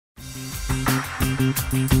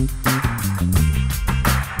Hi,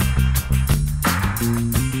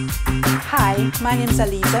 my name is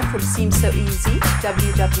Aliza from Seam So Easy,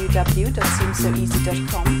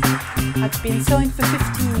 www.seamsoeasy.com. I've been sewing for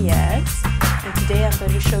 15 years and today I'm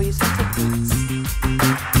going to show you some techniques.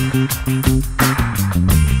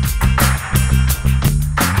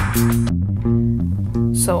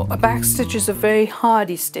 So a back stitch is a very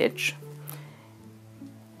hardy stitch.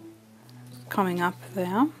 Coming up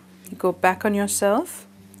there, you go back on yourself,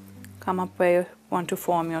 come up where you want to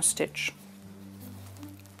form your stitch.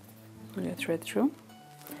 Pull your thread through,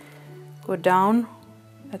 go down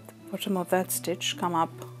at the bottom of that stitch, come up,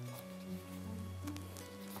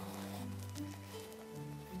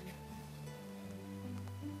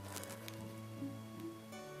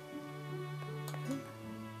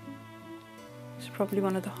 it's probably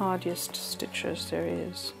one of the hardest stitches there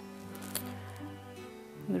is.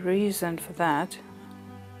 And the reason for that,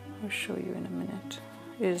 I'll show you in a minute,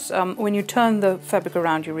 is when you turn the fabric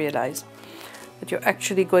around you realize that you're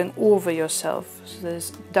actually going over yourself. So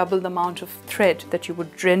there's double the amount of thread that you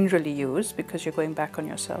would generally use because you're going back on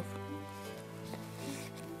yourself.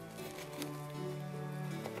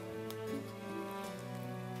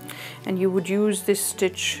 And you would use this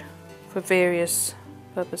stitch for various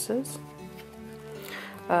purposes,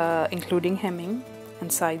 including hemming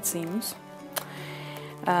and side seams.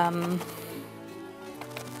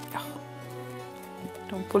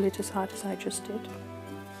 Don't pull it as hard as I just did.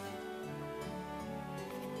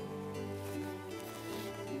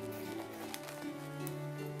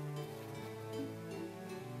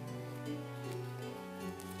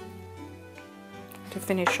 To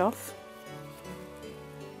finish off,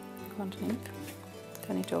 go underneath,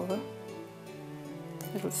 turn it over,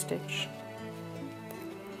 little stitch,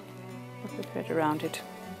 put the thread around it,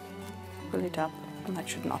 pull it up, and that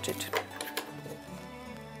should knot it.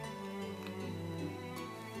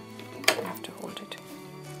 You have to hold it.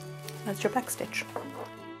 That's your back stitch.